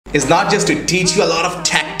is not just to teach you a lot of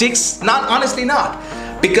tactics. Honestly not.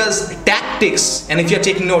 Because tactics, and if you're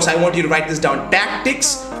taking notes, I want you to write this down.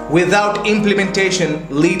 Tactics without implementation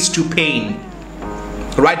leads to pain.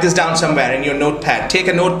 Write this down somewhere in your notepad. Take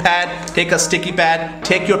a notepad, take a sticky pad,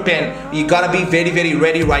 take your pen. You gotta be very, very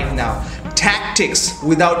ready right now. Tactics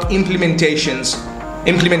without implementation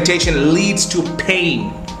leads to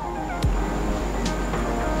pain.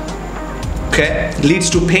 Okay, leads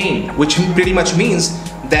to pain, which pretty much means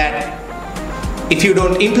that if you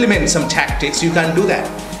don't implement some tactics, you can't do that.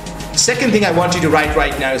 Second thing I want you to write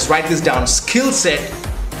right now is write this down. Skill set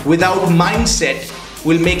without mindset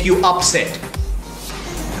will make you upset.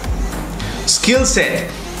 Skill set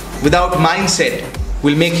without mindset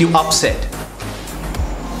will make you upset.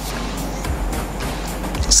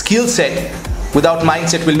 Skill set without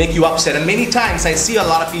mindset will make you upset. And many times I see a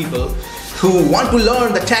lot of people who want to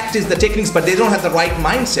learn the tactics, the techniques, but they don't have the right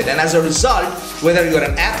mindset. And as a result, whether you're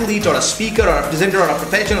an athlete or a speaker or a presenter or a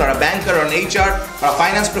professional or a banker or an HR or a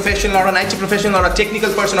finance professional or an IT professional or a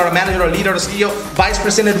technical person or a manager or a leader or a CEO, vice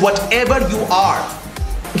president, whatever you are,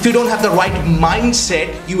 if you don't have the right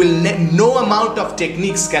mindset, you will no amount of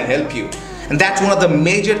techniques can help you. And that's one of the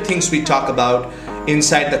major things we talk about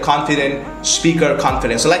inside the Confident Speaker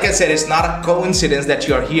Confidence. So like I said, it's not a coincidence that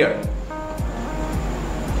you're here.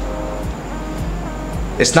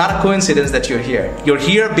 It's not a coincidence that you're here. You're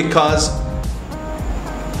here because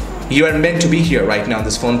you are meant to be here right now on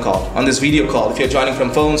this phone call, on this video call. If you're joining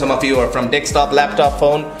from phone, some of you are from desktop, laptop,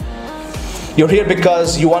 phone. You're here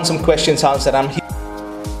because you want some questions answered. I'm here.